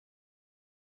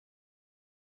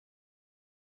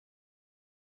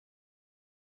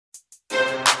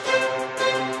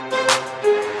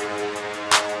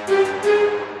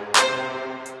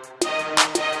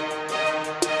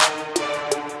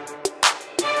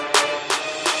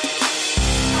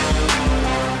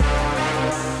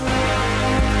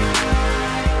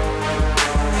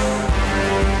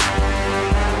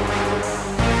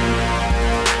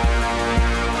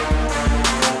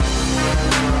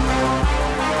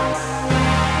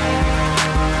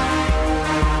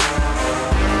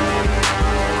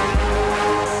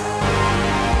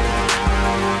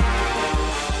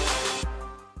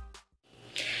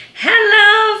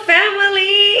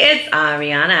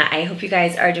hope you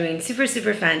guys are doing super,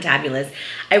 super fantabulous.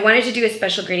 I wanted to do a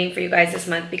special greeting for you guys this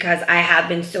month because I have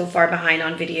been so far behind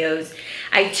on videos.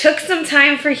 I took some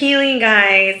time for healing,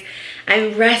 guys.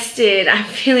 I'm rested. I'm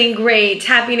feeling great,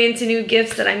 tapping into new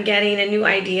gifts that I'm getting and new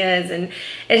ideas. And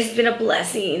it has been a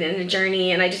blessing and a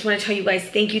journey. And I just want to tell you guys,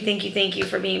 thank you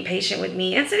for being patient with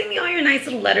me and sending me all your nice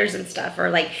little letters and stuff,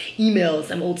 or like emails.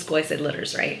 I'm old school, I said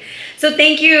letters, right? So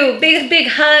thank you. Big, big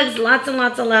hugs. Lots and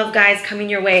lots of love, guys, coming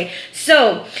your way.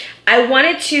 So I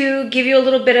wanted to give you a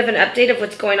little bit of an update of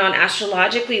what's going on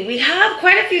astrologically. We have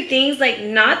quite a few things, like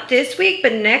not this week,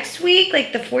 but next week,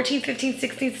 like the 14th, 15th,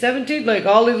 16th, 17th, like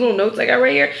all these little notes I got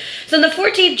right here. So on the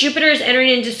 14th, Jupiter is entering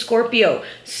into Scorpio,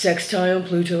 sextile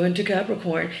Pluto into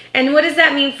Capricorn. And what does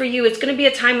that mean for you? It's going to be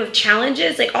a time of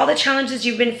challenges, like all the challenges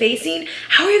you've been facing.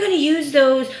 How are you going to use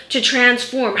those to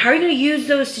transform? How are you going to use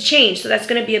those to change? So that's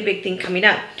going to be a big thing coming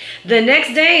up. The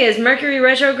next day is Mercury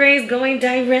retrograde going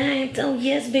direct. Oh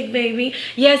yes, big baby.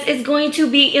 Yes, it's going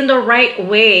to be in the right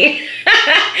way.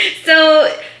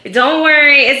 So don't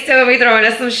worry, it's still going to be throwing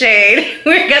us some shade.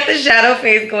 We've got the shadow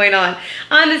phase going on.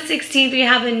 On the 16th, we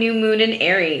have the new moon in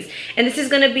Aries. And this is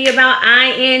going to be about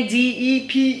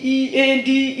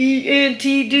INDEPENDENT. Do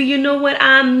you know what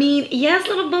I mean? Yes,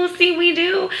 little boosty, we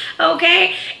do.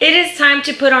 Okay? It is time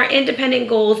to put our independent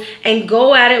goals and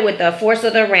go at it with the force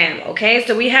of the ram. Okay?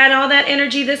 So we had all that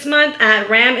energy this month.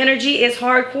 Ram energy is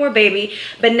hardcore, baby.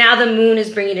 But now the moon is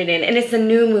bringing it in. And it's a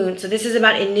new moon. So this is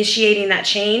about initiating that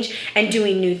change and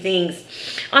doing new things.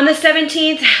 On the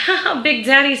 17th, Big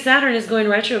Daddy Saturn is going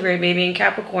retrograde, baby, in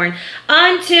Capricorn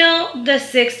until the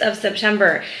 6th of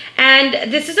September.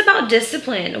 And this is about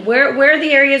discipline. Where are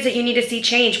the areas that you need to see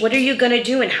change? What are you going to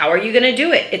do and how are you going to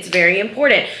do it? It's very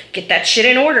important. Get that shit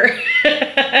in order.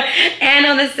 And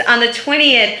on the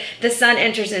 20th, the sun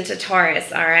enters into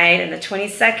Taurus, all right? And the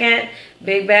 22nd,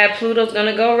 Big bad Pluto's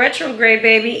gonna go retrograde,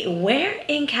 baby. Where?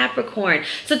 In Capricorn.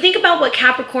 So think about what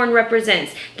Capricorn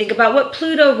represents. Think about what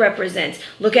Pluto represents.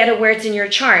 Look at it where it's in your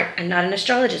chart. I'm not an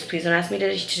astrologist. Please don't ask me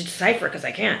to decipher because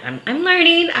I can't. I'm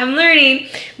learning,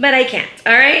 but I can't.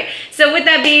 All right. So with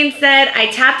that being said,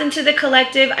 I tapped into the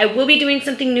collective. I will be doing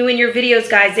something new in your videos,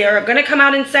 guys. They are gonna come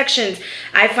out in sections.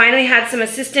 I finally had some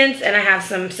assistance and I have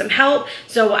some help,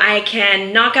 so I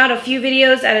can knock out a few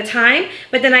videos at a time.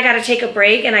 But then I got to take a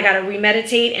break and I got to remeditate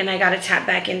and I got to tap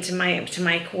back into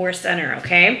my core center,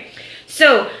 okay?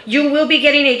 So you will be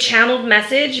getting a channeled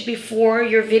message before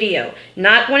your video.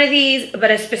 Not one of these,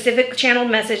 but a specific channeled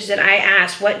message that I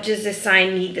asked, what does this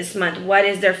sign need this month? What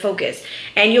is their focus?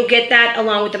 And you'll get that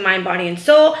along with the mind, body, and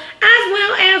soul, as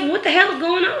well as what the hell is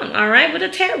going on, all right, with the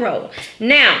tarot.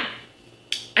 Now,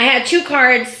 I had two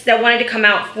cards that wanted to come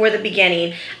out for the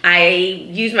beginning. I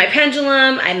used my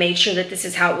pendulum. I made sure that this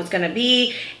is how it was going to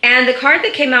be. And the card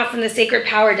that came out from the Sacred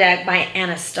Power deck by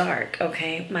Anna Stark,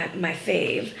 okay, my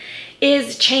fave,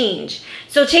 is change.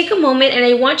 So take a moment and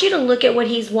I want you to look at what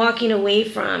he's walking away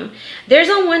from. There's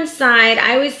on one side,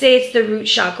 I always say it's the root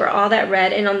chakra, all that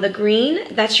red, and on the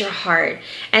green, that's your heart.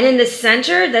 And in the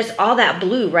center, there's all that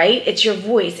blue, right? It's your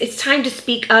voice. It's time to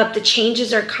speak up. The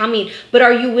changes are coming, but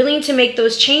are you willing to make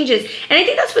those changes? And I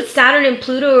think that's what Saturn and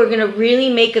Pluto are going to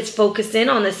really make us focus in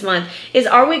on this month, is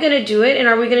are we going to do it, and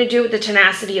are we going to do it with the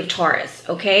tenacity of Taurus,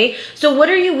 okay? So what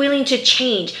are you willing to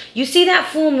change? You see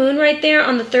that full moon right there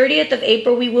on the 30th of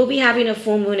April? We will be having a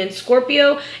full moon in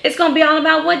Scorpio. It's going to be all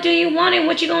about what do you want and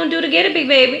what you going to do to get it, big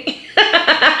baby.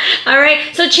 All right.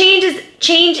 So change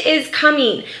is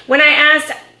coming. When I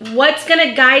asked what's going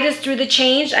to guide us through the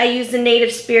change, I used the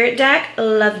Native Spirit deck.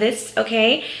 Love this.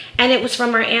 Okay. And it was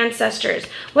from our ancestors.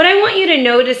 What I want you to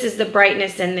notice is the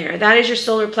brightness in there. That is your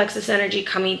solar plexus energy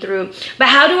coming through. But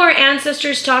how do our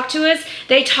ancestors talk to us?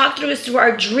 They talk to us through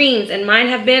our dreams. And mine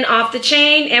have been off the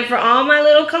chain. And for all my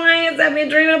little clients that have been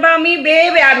dreaming about me,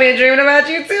 baby, I've been dreaming about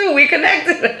you too. We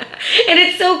connected. And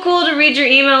it's so cool to read your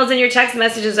emails and your text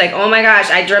messages like, oh my gosh,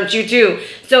 I dreamt you too.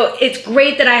 So it's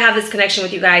great that I have this connection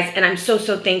with you guys. And I'm so,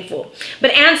 so thankful.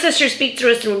 But ancestors speak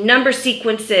to us through number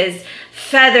sequences,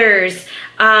 feathers,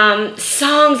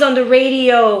 songs on the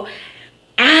radio,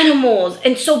 animals.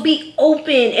 And so be open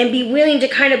and be willing to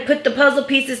kind of put the puzzle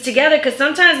pieces together, because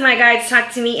sometimes my guides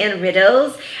talk to me in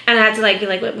riddles and I have to be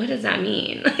like, what does that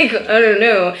mean? Like, I don't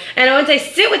know. And once I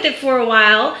sit with it for a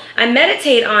while, I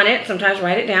meditate on it, sometimes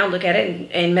write it down, look at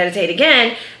it, and meditate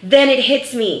again, then it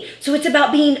hits me. So it's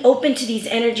about being open to these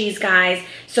energies, guys.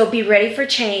 So be ready for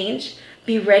change.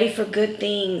 Be ready for good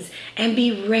things, and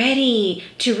be ready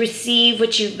to receive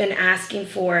what you've been asking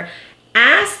for.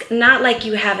 Ask not like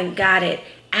you haven't got it.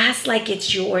 Ask like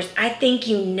it's yours. I thank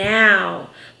you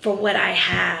now for what I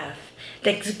have.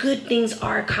 that good things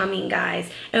are coming, guys.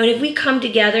 And if we come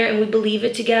together and we believe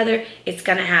it together, it's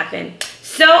going to happen.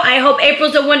 So I hope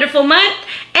April's a wonderful month,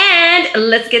 and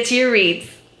let's get to your reads.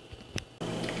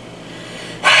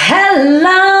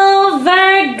 Hello,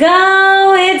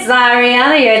 Virgo. It's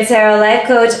Ariana, your tarot life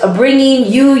coach,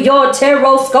 bringing you your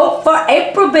tarot scope for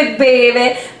April, big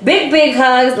baby. Big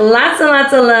hugs, lots and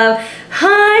lots of love,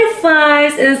 high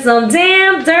fives, and some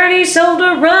damn dirty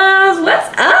shoulder rubs. What's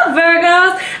up,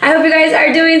 Virgos? I hope you guys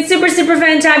are doing super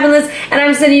fantabulous, and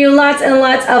I'm sending you lots and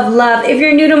lots of love. If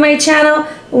you're new to my channel,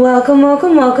 welcome.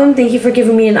 Thank you for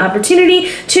giving me an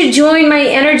opportunity to join my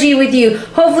energy with you.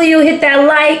 Hopefully you'll hit that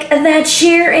like, that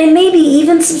share, and maybe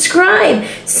even subscribe.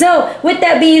 So with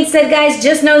that being said, guys,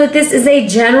 just know that this is a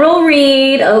general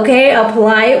read, okay?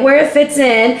 Apply it where it fits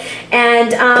in.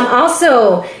 And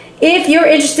also, if you're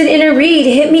interested in a read,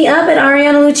 hit me up at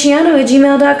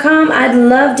arianaluciano@gmail.com. I'd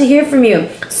love to hear from you.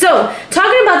 So,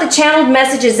 talking about the channeled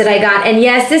messages that I got, and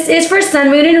yes, this is for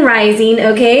Sun, Moon, and Rising,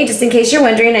 okay? Just in case you're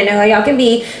wondering, I know how y'all can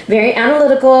be very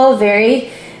analytical, very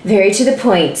to the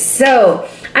point. So,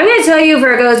 I'm going to tell you,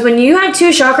 Virgos, when you have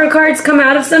two chakra cards come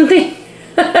out of something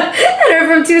that are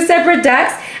from two separate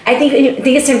decks, I think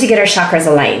it's time to get our chakras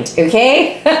aligned,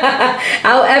 okay?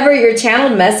 However, your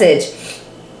channeled message,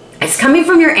 it's coming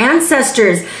from your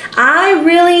ancestors. I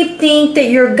really think that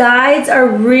your guides are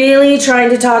really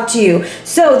trying to talk to you.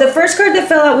 So the first card that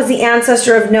fell out was the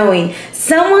Ancestor of Knowing.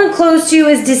 Someone close to you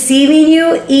is deceiving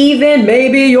you, even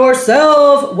maybe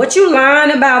yourself. What you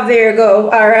lying about, Virgo,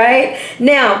 all right?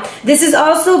 Now, this is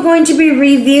also going to be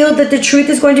revealed, that the truth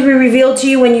is going to be revealed to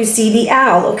you when you see the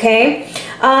owl, okay?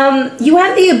 You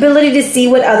have the ability to see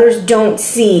what others don't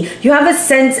see. You have a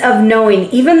sense of knowing.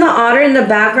 Even the otter in the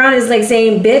background is like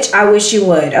saying, bitch, I wish you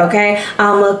would, okay?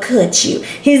 I'ma cut you.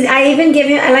 I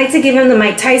like to give him the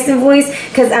Mike Tyson voice,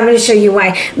 because I'm going to show you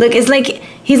why. Look, it's like,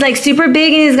 he's like super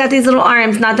big and he's got these little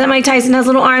arms. Not that Mike Tyson has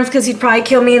little arms, because he'd probably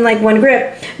kill me in like one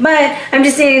grip. But I'm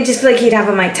just saying, just feel like he'd have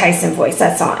a Mike Tyson voice,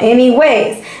 that's all.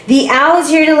 Anyways, the owl is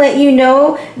here to let you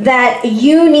know that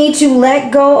you need to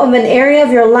let go of an area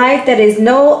of your life that is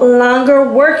no longer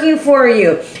working for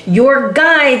you. Your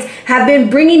guides have been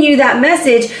bringing you that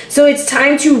message, so it's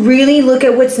time to really look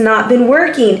at what's not been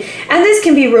working. And this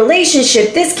can be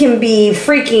relationship, this can be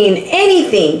freaking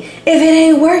anything. If it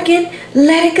ain't working,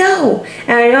 let it go.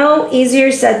 And I know,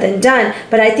 easier said than done,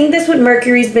 but I think that's what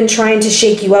Mercury's been trying to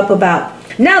shake you up about.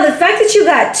 Now, the fact that you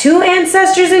got two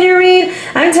ancestors in your read,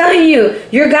 I'm telling you,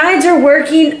 your guides are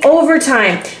working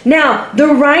overtime. Now, the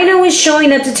rhino is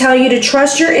showing up to tell you to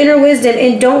trust your inner wisdom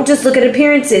and don't just look at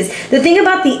appearances. The thing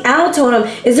about the owl totem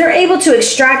is they're able to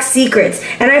extract secrets.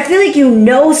 And I feel like you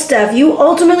know stuff. You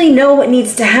ultimately know what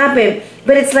needs to happen.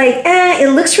 But it's like, it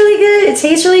looks really good, it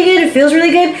tastes really good, it feels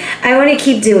really good. I want to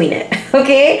keep doing it,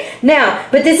 okay? Now,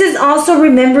 but this is also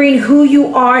remembering who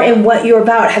you are and what you're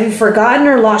about. Have you forgotten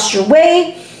or lost your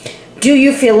way? Do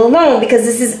you feel alone? Because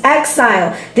this is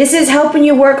exile. This is helping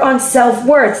you work on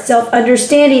self-worth,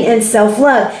 self-understanding, and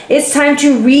self-love. It's time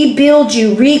to rebuild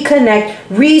you, reconnect,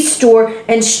 restore,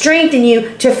 and strengthen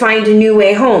you to find a new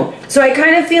way home. So I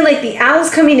kind of feel like the owl's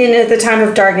coming in at the time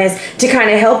of darkness to kind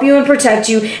of help you and protect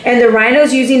you, and the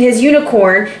rhino's using his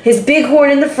unicorn, his big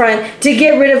horn in the front, to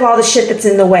get rid of all the shit that's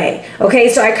in the way. Okay,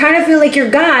 so I kind of feel like your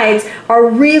guides are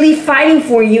really fighting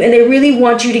for you, and they really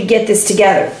want you to get this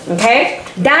together. Okay,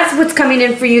 that's what's coming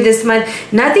in for you this month.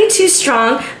 Nothing too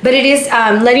strong, but it is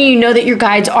letting you know that your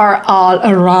guides are all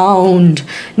around.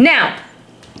 Now,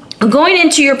 going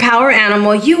into your power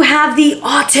animal, you have the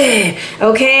otter,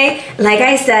 okay? Like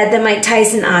I said, the Mike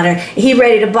Tyson otter. He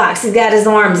ready to box. He's got his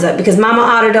arms up because Mama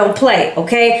Otter don't play,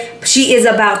 okay? She is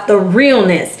about the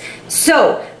realness.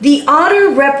 So, the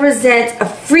otter represents a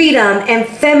freedom and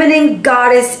feminine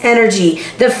goddess energy.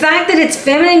 The fact that it's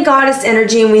feminine goddess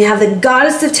energy and we have the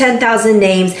goddess of 10,000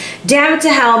 names, damn it to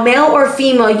hell, male or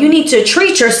female, you need to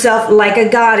treat yourself like a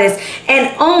goddess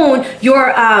and own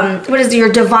your,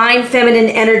 your divine feminine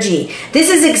energy. This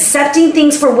is accepting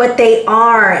things for what they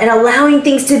are and allowing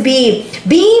things to be.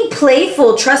 Being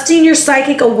playful, trusting your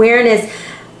psychic awareness.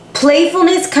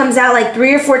 Playfulness comes out like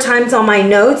 3 or 4 times on my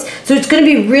notes, so it's going to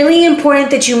be really important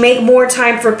that you make more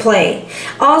time for play.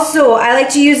 Also, I like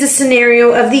to use the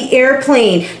scenario of the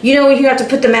airplane. You know when you have to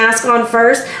put the mask on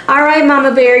first? All right,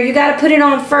 Mama Bear, you got to put it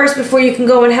on first before you can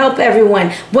go and help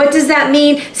everyone. What does that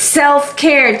mean?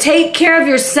 Self-care. Take care of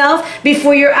yourself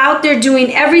before you're out there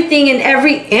doing everything and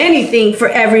anything for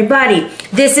everybody.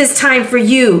 This is time for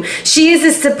you. She is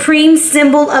the supreme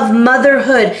symbol of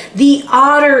motherhood. The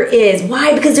otter is.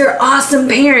 Why? Because they're awesome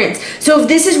parents. So if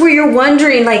this is where you're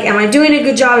wondering, like, am I doing a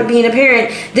good job at being a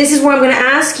parent? This is where I'm going to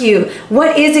ask you,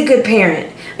 what is a good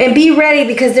parent? And be ready,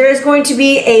 because there is going to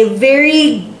be a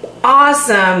very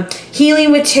awesome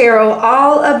Healing with Tarot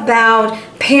all about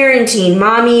parenting,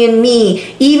 mommy and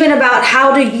me, even about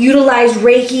how to utilize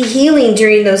Reiki healing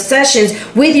during those sessions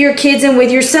with your kids and with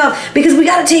yourself, because we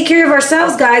got to take care of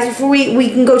ourselves, guys, before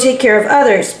we can go take care of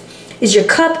others. Is your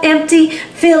cup empty?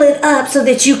 Fill it up so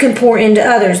that you can pour into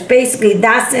others. Basically,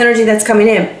 that's the energy that's coming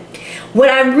in. What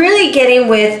I'm really getting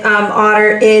with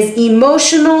Otter is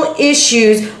emotional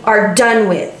issues are done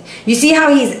with. You see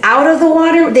how he's out of the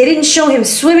water? They didn't show him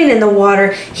swimming in the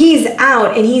water. He's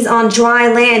out and he's on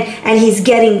dry land and he's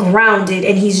getting grounded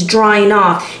and he's drying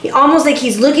off. Almost like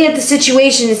he's looking at the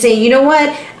situation and saying, you know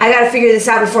what? I got to figure this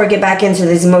out before I get back into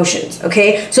these emotions,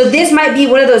 okay? So this might be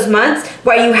one of those months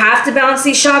where you have to balance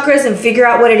these chakras and figure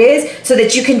out what it is so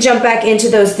that you can jump back into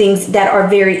those things that are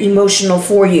very emotional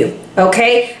for you,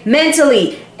 okay?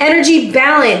 Mentally, energy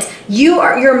balance.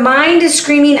 Your mind is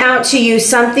screaming out to you,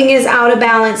 something is out of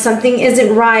balance, something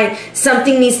isn't right,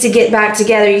 something needs to get back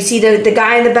together. You see the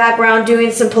guy in the background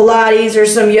doing some Pilates or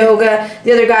some yoga,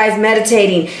 the other guy is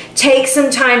meditating. Take some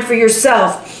time for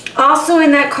yourself. Also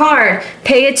in that card,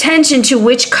 pay attention to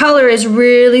which color is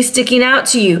really sticking out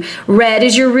to you. Red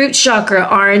is your root chakra,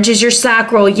 orange is your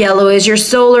sacral, yellow is your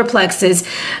solar plexus,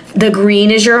 the green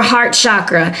is your heart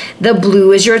chakra, the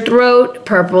blue is your throat,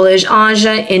 purple is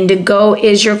Anja, indigo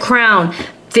is your crown.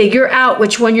 Figure out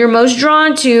which one you're most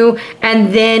drawn to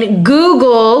and then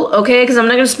Google, okay, because I'm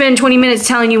not going to spend 20 minutes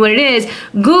telling you what it is.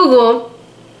 Google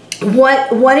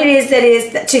what it is that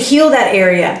is to heal that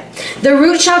area. The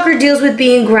root chakra deals with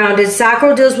being grounded.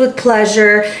 Sacral deals with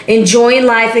pleasure, enjoying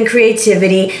life and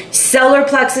creativity. Solar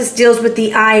plexus deals with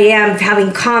the I am,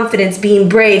 having confidence, being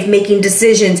brave, making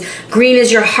decisions. Green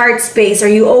is your heart space. Are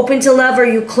you open to love or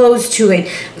are you closed to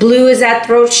it? Blue is that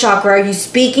throat chakra. Are you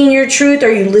speaking your truth?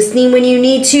 Are you listening when you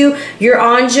need to? Your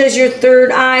Anja is your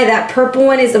third eye. That purple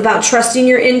one is about trusting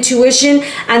your intuition.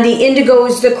 And the indigo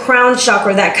is the crown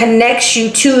chakra that connects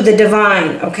you to the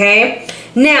divine, okay?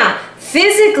 Now,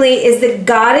 physically is the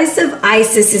goddess of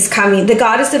Isis is coming, the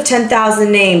goddess of 10,000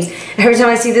 names. Every time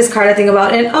I see this card, I think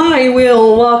about, and I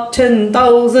will walk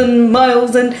 10,000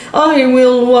 miles and I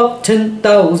will walk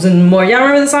 10,000 more. Y'all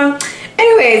remember the song?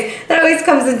 Anyways, that always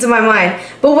comes into my mind.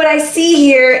 But what I see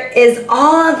here is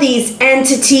all these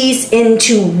entities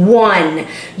into one.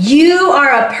 You are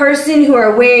a person who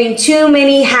are wearing too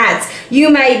many hats. You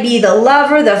might be the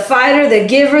lover, the fighter, the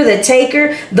giver, the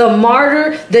taker, the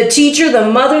martyr, the teacher,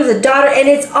 the mother, the daughter, and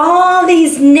it's all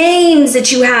these names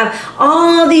that you have,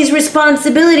 all these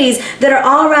responsibilities that are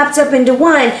all wrapped up into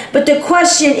one. But the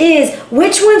question is,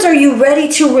 which ones are you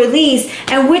ready to release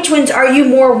and which ones are you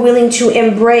more willing to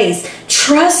embrace?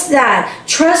 Trust that.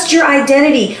 Trust your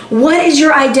identity. What is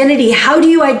your identity? How do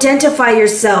you identify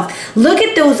yourself? Look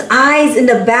at those eyes in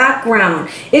the background.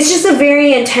 It's just a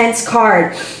very intense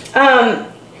card.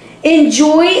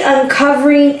 Enjoy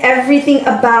uncovering everything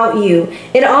about you.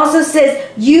 It also says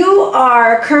you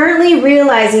are currently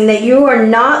realizing that you are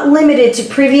not limited to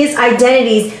previous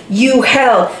identities you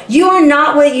held. You are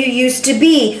not what you used to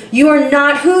be. You are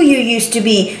not who you used to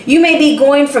be. You may be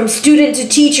going from student to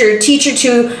teacher, teacher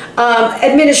to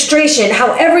administration,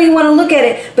 however you want to look at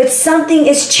it, but something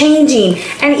is changing.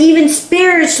 And even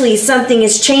spiritually, something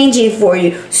is changing for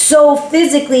you. So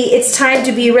physically, it's time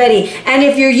to be ready. And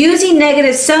if you're using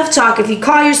negative self-talk, if you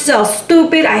call yourself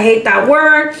stupid, I hate that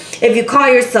word. If you call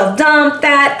yourself dumb,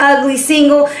 fat, ugly,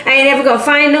 single, I ain't ever gonna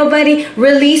find nobody,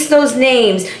 release those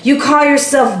names. You call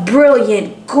yourself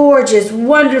brilliant, gorgeous,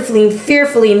 wonderfully,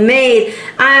 fearfully made.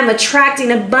 I am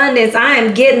attracting abundance. I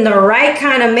am getting the right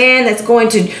kind of man that's going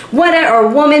to, whatever, or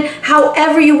woman,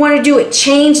 however you want to do it.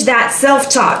 Change that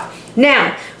self-talk.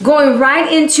 Now, going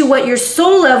right into what your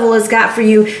soul level has got for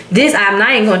you, this, I'm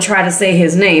not even going to try to say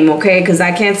his name, okay, because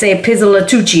I can't say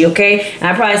Pizzolatucci, okay, and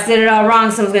I probably said it all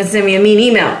wrong, someone's going to send me a mean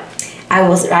email. I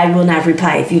will not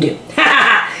reply if you do.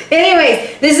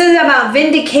 Anyways, this is about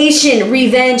vindication,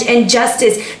 revenge, and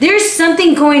justice. There's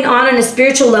something going on a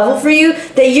spiritual level for you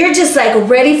that you're just like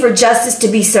ready for justice to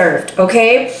be served,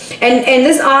 okay? And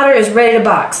this otter is ready to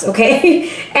box, okay?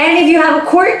 And if you have a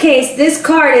court case, this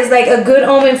card is like a good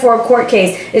omen for a court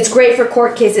case. It's great for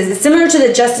court cases. It's similar to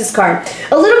the justice card.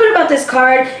 A little bit about this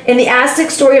card. In the Aztec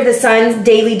story of the sun,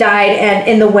 daily died and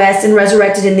in the west and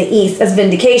resurrected in the east as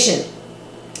vindication.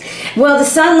 Well, the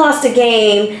sun lost a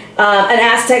game, an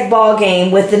Aztec ball game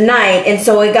with the night, and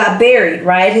so it got buried,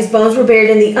 right? His bones were buried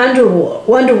in the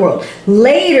underworld.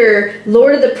 Later,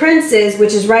 Lord of the Princes,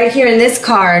 which is right here in this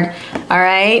card, all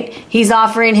right? He's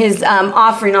offering his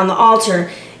offering on the altar.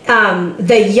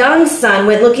 The young son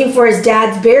went looking for his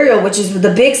dad's burial, which is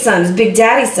the big son, his big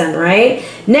daddy's son, right?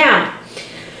 Now,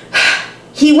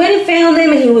 he went and found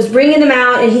them, and he was bringing them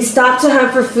out, and he stopped to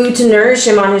hunt for food to nourish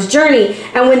him on his journey.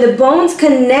 And when the bones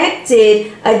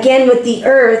connected again with the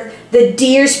earth, the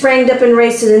deer sprang up and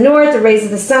raced to the north. The rays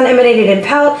of the sun emanated in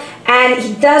pelt, and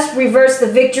he thus reversed the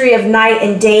victory of night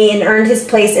and day and earned his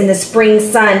place in the spring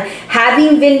sun,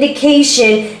 having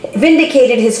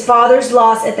vindicated his father's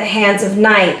loss at the hands of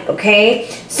night. Okay,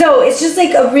 so it's just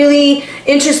like a really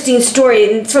interesting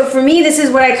story. And so for me, this is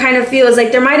what I kind of feel is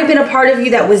like there might have been a part of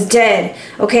you that was dead.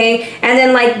 Okay, and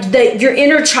then like your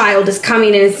inner child is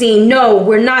coming in and saying, no,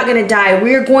 we're not going to die.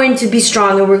 We're going to be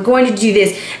strong, and we're going to do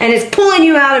this. And it's pulling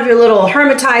you out of your little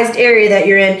hermitized area that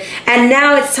you're in. And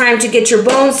now it's time to get your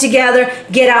bones together,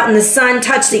 get out in the sun,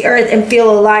 touch the earth, and feel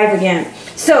alive again.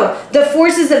 So the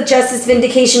forces of justice,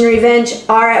 vindication, revenge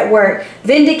are at work.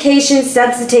 Vindication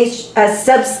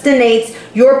substantiates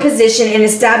your position and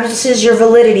establishes your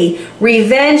validity.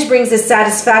 Revenge brings the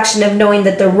satisfaction of knowing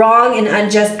that the wrong and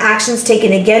unjust actions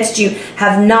taken against you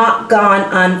have not gone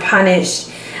unpunished.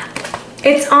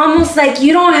 It's almost like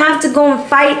you don't have to go and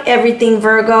fight everything,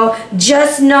 Virgo.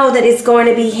 Just know that it's going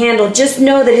to be handled. Just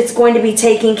know that it's going to be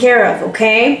taken care of,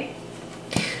 okay?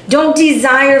 Don't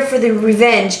desire for the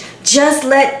revenge. Just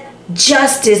let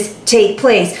justice take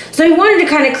place. So I wanted to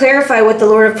kind of clarify what the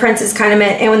Lord of Princes kind of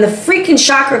meant. And when the freaking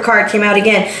chakra card came out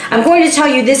again, I'm going to tell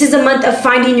you this is a month of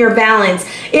finding your balance.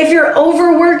 If you're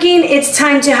overworking, it's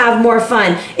time to have more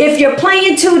fun. If you're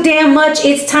playing too damn much,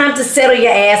 it's time to settle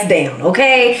your ass down,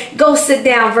 okay? Go sit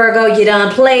down, Virgo. You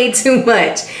done played too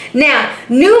much. Now,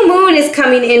 new moon is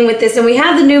coming in with this, and we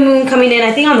have the new moon coming in,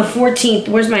 I think on the 14th.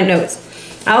 Where's my notes?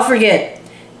 I'll forget.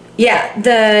 Yeah,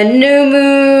 the new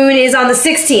moon is on the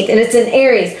 16th, and it's in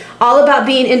Aries. All about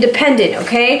being independent,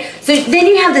 okay? So then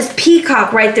you have this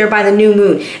peacock right there by the new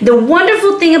moon. The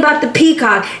wonderful thing about the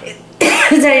peacock is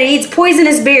that it eats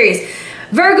poisonous berries.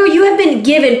 Virgo, you have been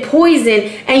given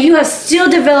poison, and you have still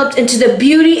developed into the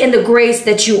beauty and the grace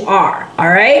that you are, all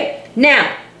right?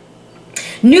 Now,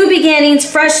 new beginnings,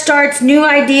 fresh starts, new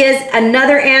ideas,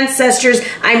 another ancestors.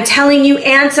 I'm telling you,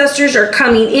 ancestors are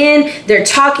coming in. They're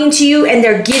talking to you, and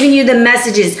they're giving you the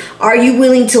messages. Are you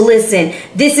willing to listen?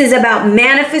 This is about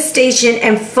manifestation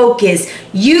and focus.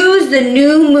 Use the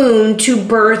new moon to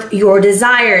birth your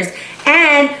desires.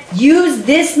 And use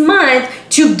this month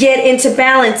to get into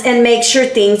balance and make sure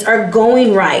things are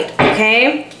going right,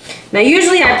 okay? Now,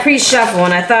 usually I pre-shuffle,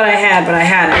 and I thought I had, but I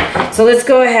hadn't. So let's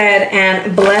go ahead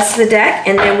and bless the deck,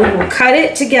 and then we will cut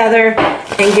it together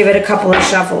and give it a couple of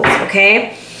shuffles,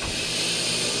 okay?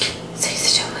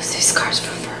 These cards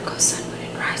for Virgo, Sun, Moon,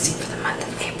 and Rising for the month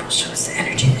of April. Show us the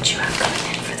energy that you have coming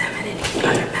in for them and any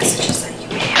other messages that you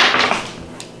may have.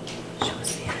 Show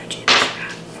us the energy that you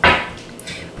have.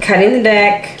 Okay. Cutting the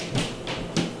deck.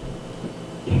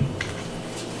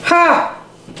 Ha!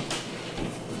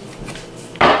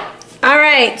 All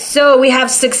right, so we have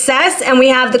success, and we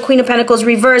have the Queen of Pentacles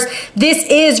reversed. This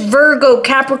is Virgo,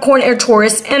 Capricorn, or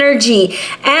Taurus energy.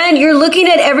 And you're looking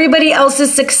at everybody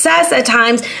else's success at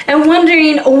times and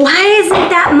wondering, why isn't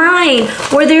that mine?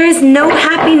 Or there is no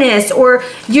happiness, or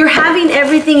you're having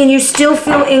everything and you still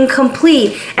feel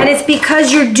incomplete. And it's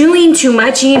because you're doing too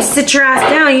much. You need to sit your ass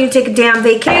down. You need to take a damn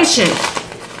vacation.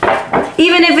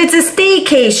 Even if it's a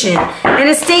staycation. And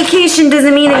a staycation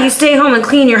doesn't mean that you stay home and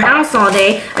clean your house all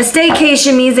day. A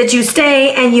staycation means that you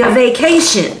stay and you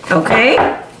vacation, okay?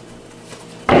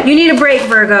 You need a break,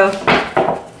 Virgo.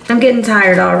 I'm getting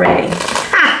tired already.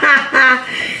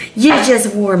 You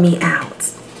just wore me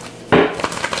out.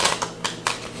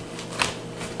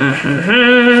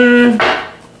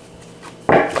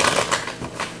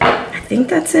 I think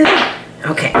that's it.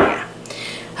 Okay, yeah.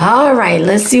 All right,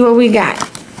 let's see what we got.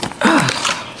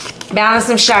 Balance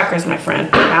some chakras, my friend.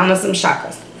 Balance some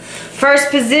chakras. First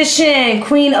position,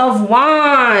 Queen of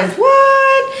Wands.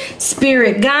 What?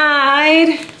 Spirit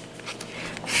Guide.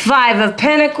 Five of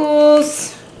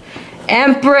Pentacles.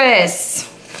 Empress.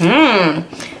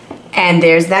 And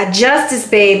there's that Justice,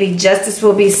 baby. Justice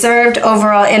will be served.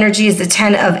 Overall energy is the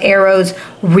 10 of Arrows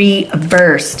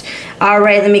reversed. All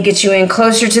right, let me get you in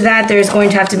closer to that. There's going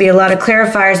to have to be a lot of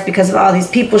clarifiers because of all these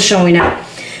people showing up.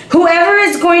 Whoever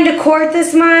is going to court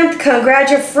this month,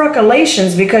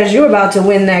 congratulations, because you're about to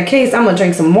win that case. I'm going to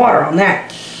drink some water on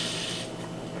that.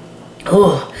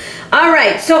 Oh, All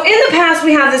right, so in the past,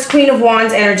 we have this Queen of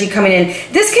Wands energy coming in.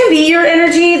 This can be your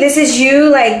energy. This is you,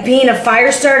 like, being a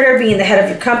fire starter, being the head of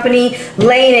your company,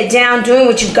 laying it down, doing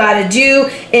what you've got to do,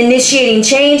 initiating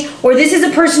change. Or this is a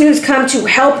person who's come to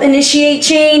help initiate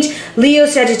change, Leo,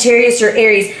 Sagittarius, or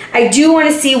Aries. I do want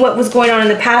to see what was going on in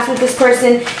the past with this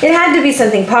person. It had to be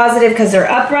something positive because they're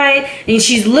upright, and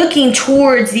she's looking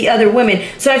towards the other women.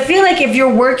 So I feel like if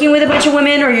you're working with a bunch of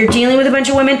women or you're dealing with a bunch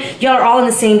of women, y'all are all on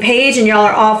the same page, and y'all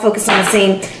are all focused on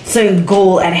the same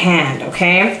goal at hand,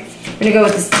 okay? I'm gonna go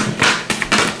with this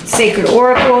Sacred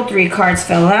Oracle. 3 cards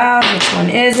fell out. Which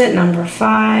one is it? Number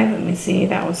 5. Let me see.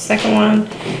 That was the second one.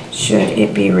 Should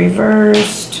it be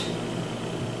reversed?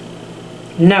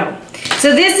 No.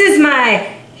 So this is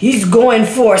my, he's going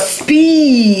for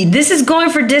speed. This is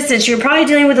going for distance. You're probably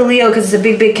dealing with a Leo because it's a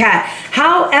big, big cat.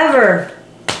 However,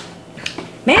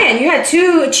 man, you had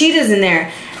 2 cheetahs in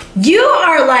there. You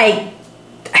are like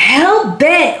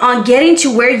hell-bent on getting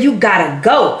to where you gotta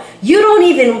go. You don't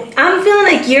even, I'm feeling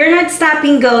like you're not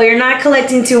stopping go. You're not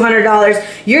collecting $200.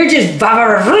 You're just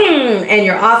and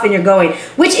you're off and you're going,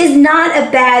 which is not a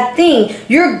bad thing.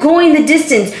 You're going the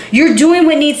distance. You're doing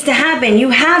what needs to happen. You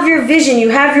have your vision. You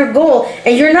have your goal,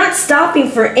 and you're not stopping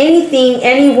for anything,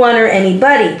 anyone, or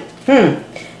anybody.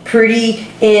 Pretty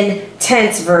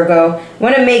intense, Virgo. I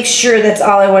want to make sure that's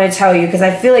all I want to tell you because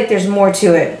I feel like there's more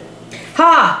to it.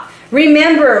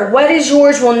 Remember, what is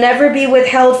yours will never be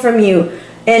withheld from you.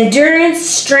 Endurance,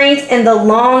 strength, and the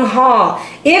long haul.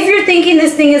 If you're thinking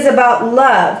this thing is about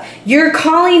love, you're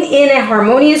calling in a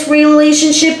harmonious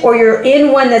relationship, or you're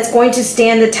in one that's going to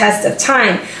stand the test of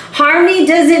time. Harmony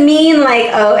doesn't mean like,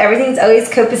 oh, everything's always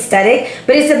copacetic,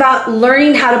 but it's about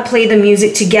learning how to play the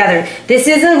music together. This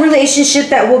is a relationship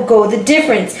that will go the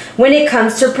difference when it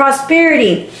comes to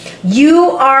prosperity.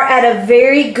 You are at a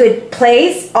very good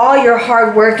place. All your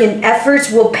hard work and efforts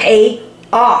will pay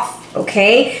off.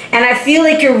 Okay, and I feel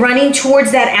like you're running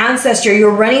towards that ancestor.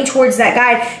 You're running towards that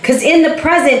guide, because in the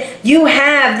present you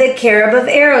have the Cherub of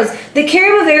Arrows. The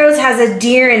Cherub of Arrows has a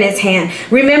deer in his hand.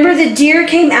 Remember, the deer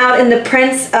came out in the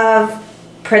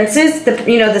Princes,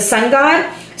 the sun god.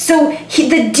 So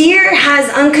the deer has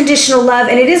unconditional love,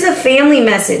 and it is a family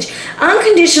message.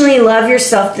 Unconditionally love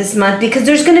yourself this month, because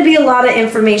there's going to be a lot of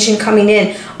information coming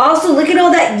in. Also, look at all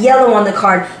that yellow on the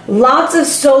card. Lots of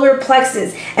solar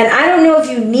plexus. And I don't know if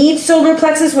you need solar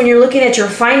plexus when you're looking at your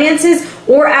finances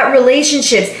or at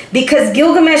relationships, because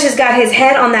Gilgamesh has got his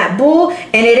head on that bull,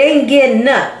 and it ain't getting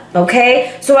up.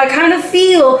 Okay, so I kind of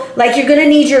feel like you're going to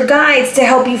need your guides to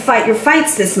help you fight your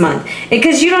fights this month.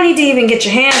 Because you don't need to even get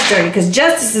your hands dirty, because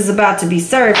justice is about to be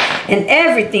served and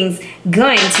everything's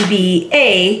going to be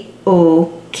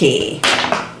A-okay.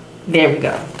 There we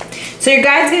go. So your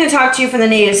guide's going to talk to you from the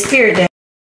native spirit deck.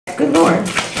 Good Lord.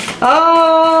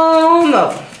 Oh,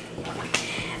 no.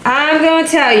 I'm going to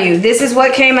tell you, this is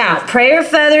what came out. Prayer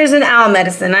feathers and owl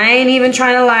medicine. I ain't even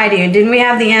trying to lie to you. Didn't we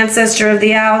have the ancestor of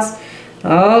the owls?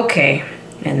 Okay,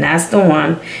 and that's the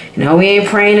one. No, we ain't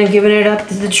praying and giving it up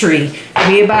to the tree.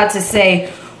 We about to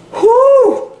say,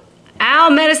 whoo, owl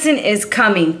medicine is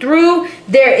coming through.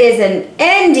 There is an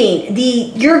ending.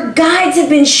 Your guides have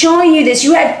been showing you this.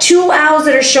 You had 2 owls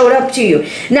that are showed up to you.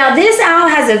 Now, this owl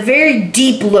has a very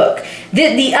deep look.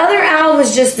 The other owl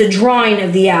was just the drawing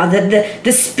of the owl,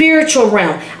 the spiritual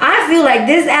realm. I feel like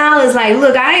this owl is like,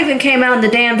 look, I even came out in the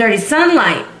damn dirty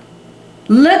sunlight.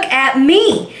 Look at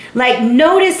me. Like,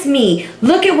 notice me.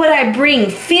 Look at what I bring.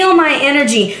 Feel my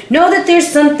energy. Know that there's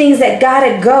some things that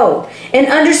gotta go. And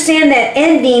understand that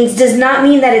endings does not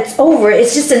mean that it's over.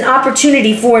 It's just an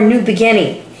opportunity for a new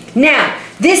beginning. Now,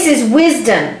 this is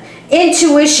wisdom,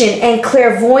 intuition, and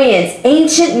clairvoyance.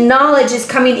 Ancient knowledge is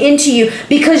coming into you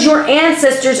because your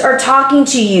ancestors are talking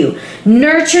to you.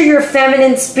 Nurture your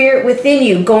feminine spirit within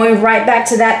you, going right back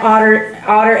to that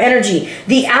otter energy.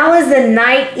 The owl is the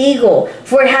night eagle,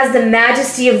 for it has the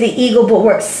majesty of the eagle, but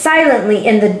works silently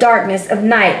in the darkness of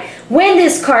night. When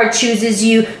this card chooses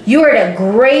you, you're at a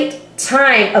great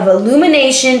time of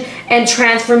illumination and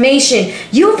transformation.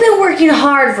 You've been working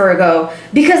hard, Virgo,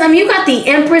 because you got the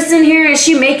Empress in here and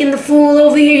she making the fool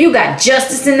over here. You got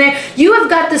Justice in there. You have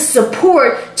got the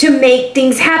support to make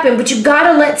things happen, but you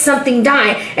got to let something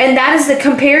die, and that is the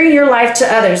comparing your life to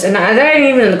others. And that ain't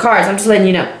even in the cards. I'm just letting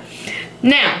you know.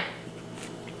 Now,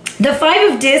 the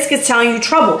 5 of Discs is telling you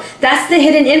trouble. That's the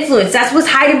hidden influence. That's what's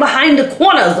hiding behind the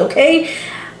corners, okay?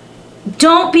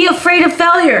 Don't be afraid of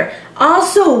failure.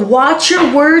 Also, watch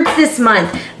your words this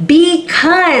month,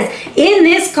 because in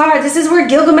this card, this is where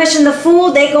Gilgamesh and the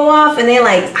Fool, they go off and they're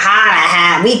like,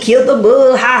 ha, we killed the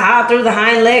bull, ha, threw the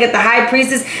hind leg at the high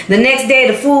priestess. The next day,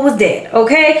 the fool was dead,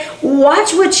 okay?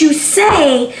 Watch what you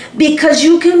say, because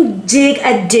you can dig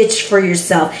a ditch for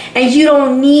yourself, and you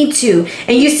don't need to.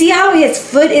 And you see how his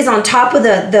foot is on top of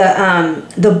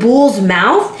the bull's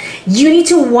mouth? You need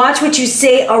to watch what you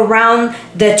say around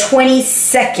the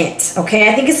 22nd, okay?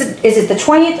 I think is it the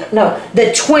 20th? No,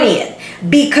 the 20th.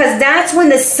 Because that's when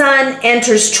the sun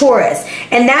enters Taurus.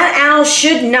 And that owl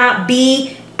should not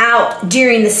be out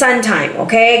during the sun time,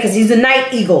 okay? Because he's a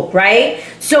night eagle, right?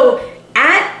 So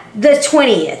at the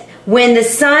 20th, when the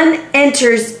sun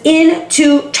enters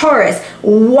into Taurus,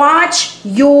 watch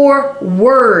your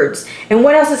words. And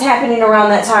what else is happening around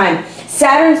that time?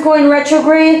 Saturn's going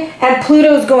retrograde and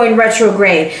Pluto's going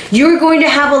retrograde. You're going to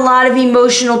have a lot of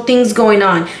emotional things going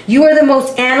on. You are the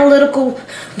most analytical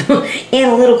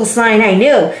sign I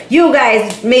know. You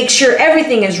guys make sure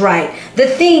everything is right. The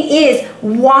thing is,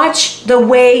 watch the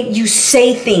way you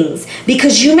say things,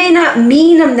 because you may not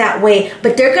mean them that way,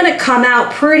 but they're going to come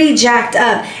out pretty jacked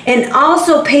up. And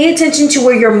also pay attention to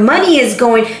where your money is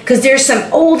going, because there's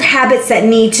some old habits that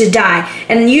need to die.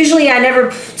 And usually I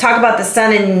never talk about the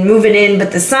sun and moving in,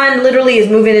 but the sun literally is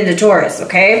moving into Taurus,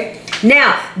 okay?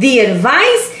 Now, the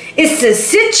advice is to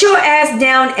sit your ass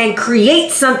down and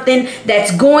create something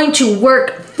that's going to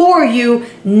work for you,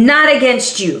 not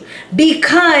against you,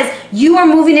 because you are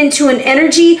moving into an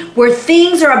energy where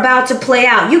things are about to play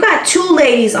out. You got two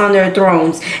ladies on their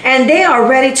thrones and they are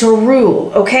ready to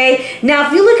rule, okay? Now,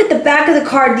 if you look at the back of the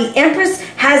card, the Empress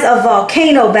has a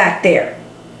volcano back there.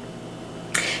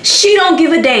 She don't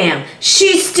give a damn.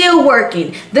 She's still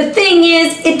working. The thing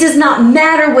is, it does not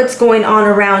matter what's going on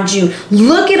around you.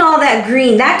 Look at all that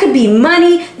green. That could be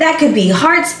money. That could be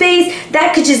heart space.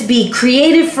 That could just be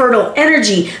creative, fertile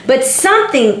energy. But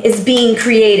something is being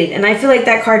created. And I feel like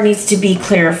that card needs to be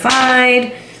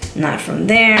clarified. Not from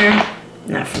there.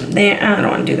 Not from there. I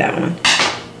don't want to do that one.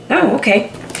 Oh,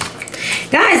 okay.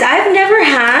 Guys, I've never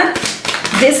had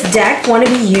this deck want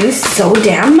to be used so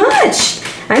damn much.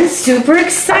 I'm super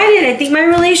excited. I think my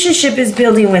relationship is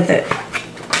building with it.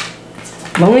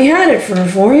 I've only had it for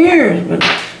 4 years, but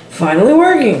finally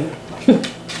working.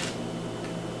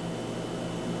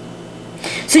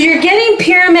 So you're getting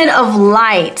Pyramid of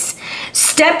Light.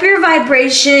 Step your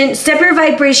vibration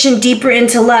deeper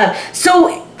into love.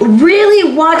 So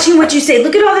really watching what you say.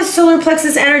 Look at all this solar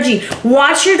plexus energy.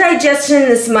 Watch your digestion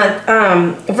this month,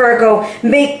 Virgo.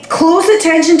 Make close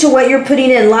attention to what you're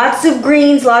putting in. Lots of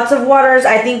greens, lots of waters.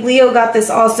 I think Leo got this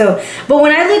also. But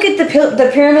when I look at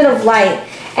the Pyramid of Light,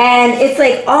 and it's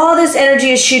like all this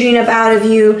energy is shooting up out of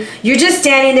you. You're just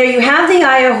standing there. You have the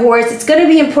Eye of Horse. It's going to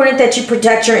be important that you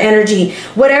protect your energy.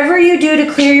 Whatever you do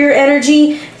to clear your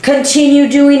energy, continue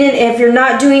doing it. If you're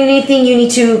not doing anything, you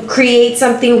need to create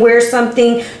something, wear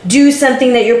something, do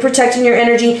something that you're protecting your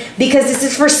energy, because this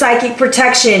is for psychic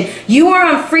protection. You are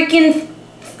on freaking,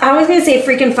 I was going to say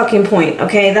freaking fucking point,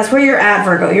 okay? That's where you're at,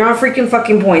 Virgo. You're on freaking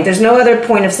fucking point. There's no other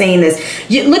point of saying this.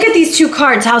 Look at these two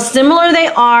cards, how similar they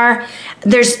are.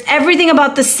 There's everything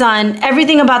about the sun,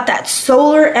 everything about that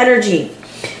solar energy.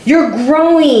 You're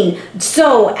growing.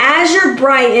 So as you're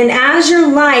bright and as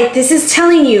you're light, this is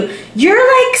telling you you're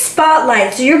like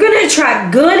spotlight. So you're going to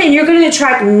attract good and you're going to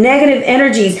attract negative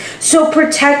energies. So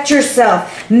protect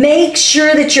yourself. Make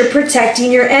sure that you're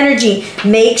protecting your energy.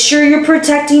 Make sure you're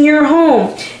protecting your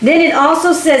home. Then it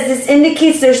also says this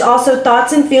indicates there's also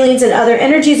thoughts and feelings and other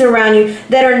energies around you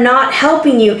that are not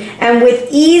helping you. And with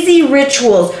easy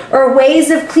rituals or ways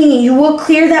of cleaning, you will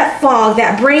clear that fog,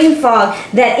 that brain fog,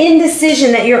 that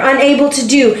indecision that you're unable to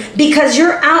do, because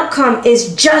your outcome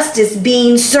is justice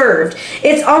being served.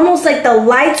 It's almost like the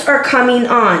lights are coming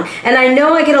on. And I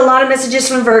know I get a lot of messages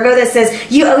from Virgo that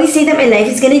says, you always say that my life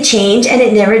is going to change, and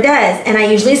it never does. And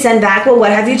I usually send back, well,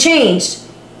 what have you changed?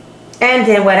 And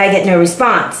then what? I get no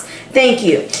response. Thank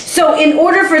you. So in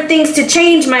order for things to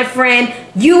change, my friend,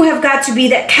 you have got to be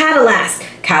that catalyst.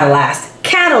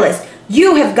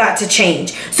 You have got to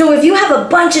change. So if you have a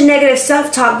bunch of negative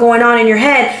self-talk going on in your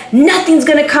head, nothing's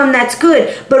going to come that's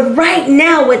good. But right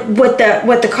now, what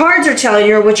the cards are telling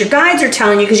you, or what your guides are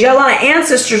telling you, because you got a lot of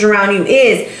ancestors around you,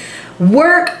 is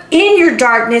work in your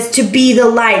darkness to be the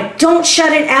light. Don't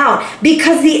shut it out,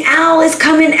 because the owl is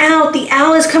coming out. The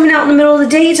owl is coming out in the middle of the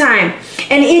daytime.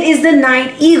 And it is the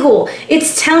night eagle.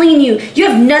 It's telling you, you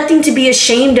have nothing to be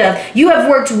ashamed of. You have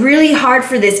worked really hard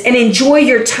for this, and enjoy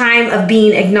your time of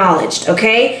being acknowledged,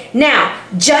 okay? Now,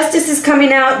 justice is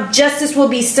coming out. Justice will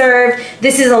be served.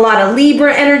 This is a lot of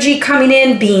Libra energy coming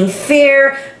in, being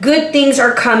fair. Good things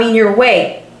are coming your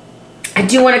way. I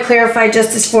do want to clarify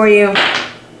justice for you.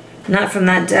 Not from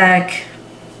that deck.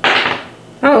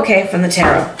 Oh, okay, from the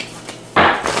tarot.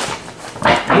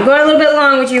 I'm going a little bit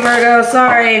long with you, Virgo.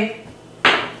 Sorry.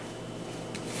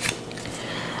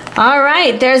 All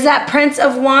right, there's that Prince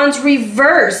of Wands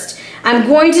reversed. I'm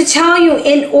going to tell you,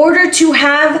 in order to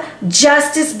have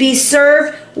justice be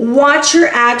served, watch your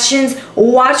actions,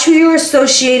 watch who you're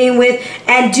associating with,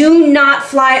 and do not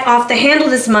fly off the handle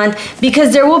this month,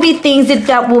 because there will be things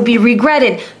that will be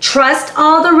regretted. Trust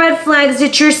all the red flags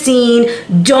that you're seeing.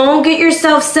 Don't get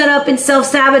yourself set up in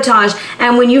self-sabotage.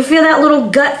 And when you feel that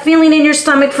little gut feeling in your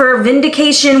stomach for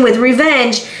vindication with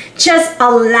revenge, just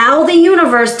allow the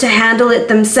universe to handle it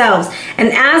themselves. And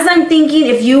as I'm thinking,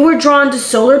 if you were drawn to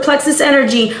solar plexus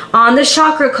energy on the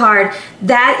chakra card,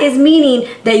 that is meaning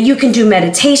that you can do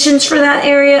meditations for that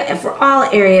area and for all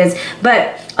areas.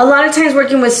 But a lot of times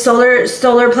working with solar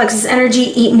plexus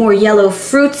energy, eat more yellow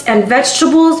fruits and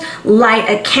vegetables, light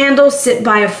a candle, sit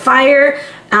by a fire.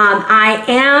 I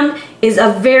am is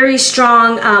a very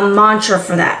strong mantra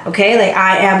for that, okay? Like,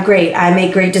 I am great, I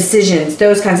make great decisions,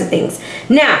 those kinds of things.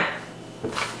 Now,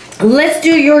 let's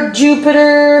do your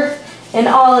Jupiter and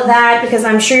all of that, because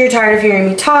I'm sure you're tired of hearing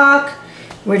me talk.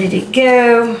 Where did it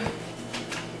go?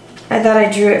 I thought I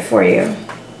drew it for you.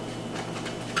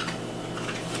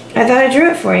 I thought I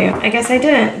drew it for you. I guess I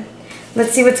didn't.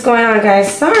 Let's see what's going on,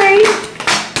 guys. Sorry.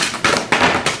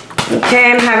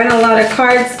 Okay, I'm having a lot of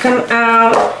cards come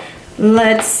out.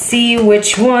 Let's see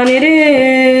which one it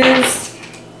is.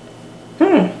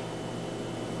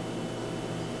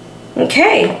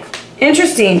 Okay,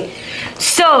 interesting.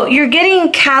 So you're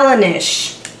getting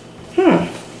Kalanish. I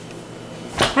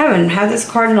haven't had this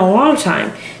card in a long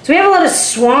time. So we have a lot of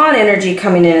swan energy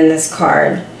coming in this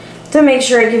card. To make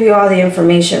sure I give you all the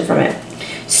information from it.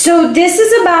 So this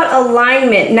is about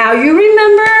alignment. Now you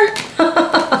remember,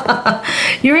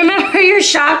 you remember your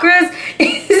chakras?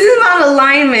 This is about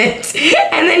alignment.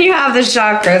 And then you have the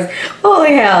chakras.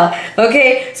 Holy hell.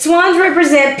 Okay, swans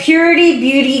represent purity,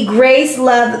 beauty, grace,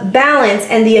 love, balance,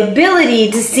 and the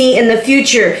ability to see in the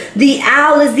future. The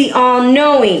owl is the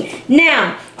all-knowing.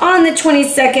 Now, on the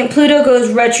 22nd, Pluto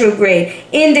goes retrograde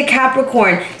into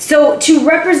Capricorn. So to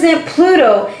represent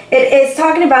Pluto, it is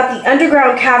talking about the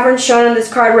underground cavern shown on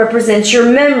this card represents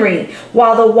your memory,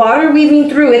 while the water weaving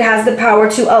through it has the power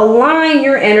to align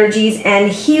your energies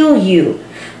and heal you.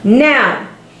 Now,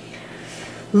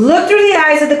 look through the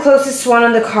eyes of the closest swan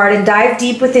on the card and dive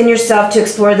deep within yourself to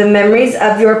explore the memories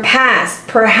of your past.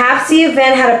 Perhaps the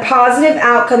event had a positive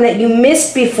outcome that you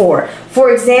missed before.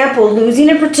 For example, losing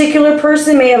a particular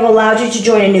person may have allowed you to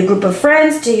join a new group of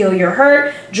friends to heal your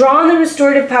hurt. Draw on the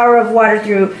restorative power of water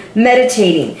through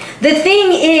meditating. The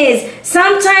thing is,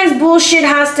 sometimes bullshit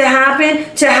has to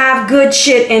happen to have good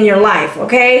shit in your life,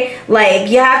 okay? Like,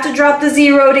 you have to drop the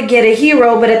 0 to get a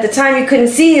hero, but at the time you couldn't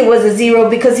see it was a 0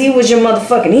 because he was your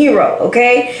motherfucking hero,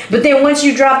 okay? But then once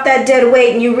you drop that dead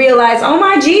weight and you realize, oh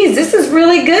my geez, this is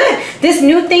really good. This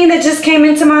new thing that just came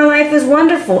into my life is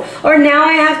wonderful. Or now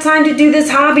I have time to do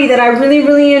this hobby that I really,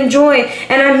 really enjoy,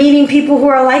 and I'm meeting people who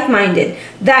are like-minded.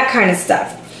 That kind of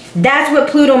stuff. That's what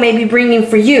Pluto may be bringing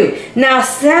for you. Now,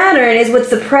 Saturn is what's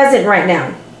the present right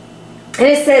now. And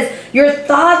it says, your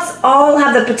thoughts all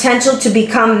have the potential to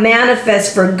become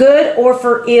manifest for good or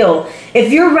for ill.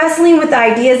 If you're wrestling with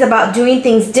ideas about doing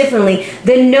things differently,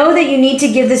 then know that you need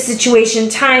to give the situation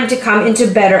time to come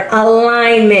into better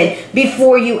alignment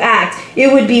before you act.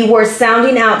 It would be worth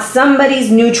sounding out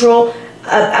somebody's neutral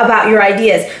about your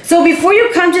ideas. So before you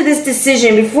come to this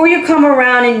decision, before you come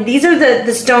around, and these are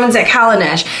the stones at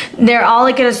Kalanish, they're all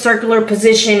like in a circular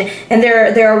position, and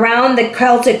they're around the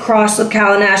Celtic cross of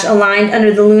Kalanish, aligned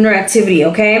under the lunar activity,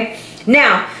 okay?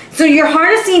 Now, so you're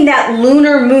harnessing that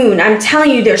lunar moon. I'm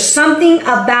telling you, there's something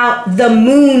about the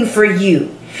moon for you.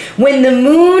 When the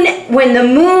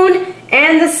moon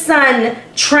and the sun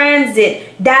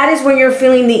transit, that is when you're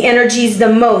feeling the energies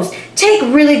the most. Take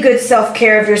really good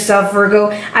self-care of yourself, Virgo.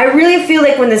 I really feel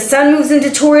like when the sun moves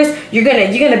into Taurus, you're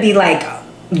gonna be like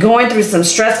going through some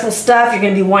stressful stuff. You're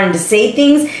gonna be wanting to say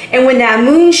things, and when that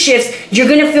moon shifts, you're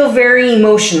gonna feel very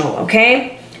emotional,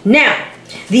 okay? Now,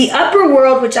 the upper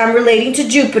world, which I'm relating to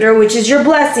Jupiter, which is your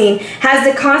blessing, has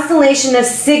the constellation of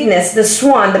Cygnus, the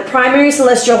swan, the primary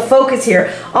celestial focus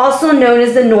here, also known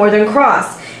as the Northern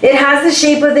Cross. It has the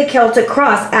shape of the Celtic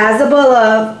cross, as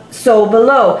above, so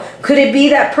below. Could it be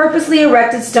that purposely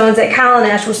erected stones at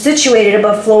Kalanish were situated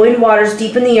above flowing waters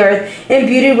deep in the earth,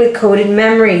 imbued with coded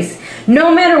memories?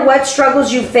 No matter what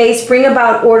struggles you face, bring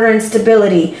about order and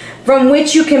stability. from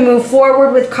which you can move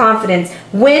forward with confidence.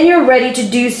 When you're ready to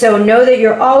do so, know that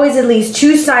you're always at least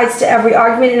two sides to every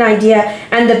argument and idea,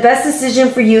 and the best decision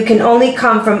for you can only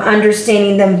come from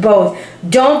understanding them both.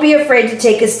 Don't be afraid to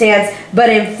take a stance, but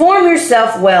inform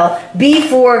yourself well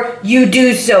before you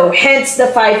do so. Hence the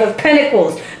Five of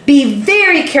Pentacles. Be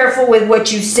very careful with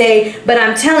what you say, but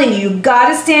I'm telling you, you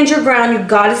gotta stand your ground. You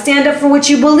gotta stand up for what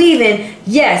you believe in.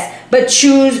 Yes, but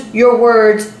choose your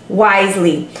words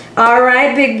wisely. All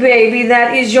right, big baby,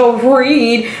 that is your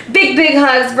read. Big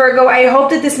hugs, Virgo. I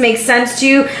hope that this makes sense to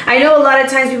you. I know a lot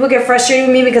of times people get frustrated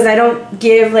with me because I don't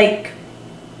give like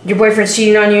your boyfriend's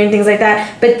cheating on you and things like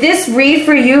that. But this read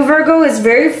for you, Virgo, is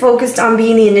very focused on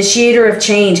being the initiator of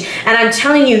change. And I'm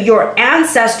telling you, your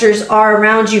ancestors are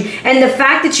around you. And the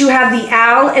fact that you have the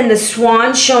owl and the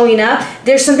swan showing up,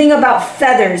 there's something about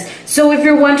feathers. So if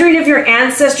you're wondering if your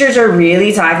ancestors are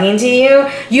really talking to you,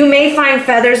 you may find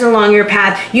feathers along your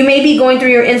path. You may be going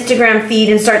through your Instagram feed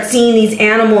and start seeing these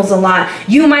animals a lot.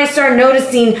 You might start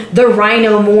noticing the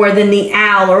rhino more than the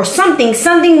owl or something.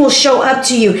 Something will show up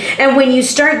to you. And when you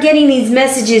start getting these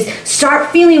messages, start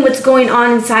feeling what's going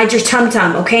on inside your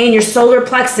tum-tum, okay, in your solar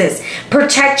plexus.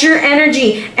 Protect your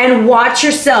energy and watch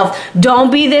yourself.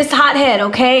 Don't be this hothead,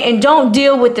 okay, and don't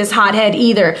deal with this hothead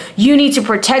either. You need to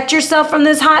protect yourself from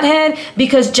this hothead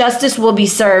because justice will be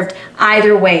served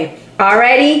either way.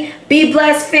 Alrighty, be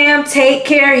blessed, fam. Take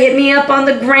care. Hit me up on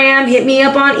the gram. Hit me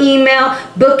up on email.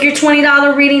 Book your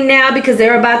 $20 reading now because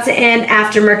they're about to end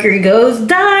after Mercury goes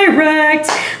direct.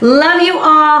 Love you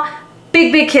all.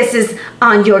 Big kisses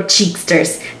on your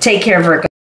cheeksters. Take care, Virgo.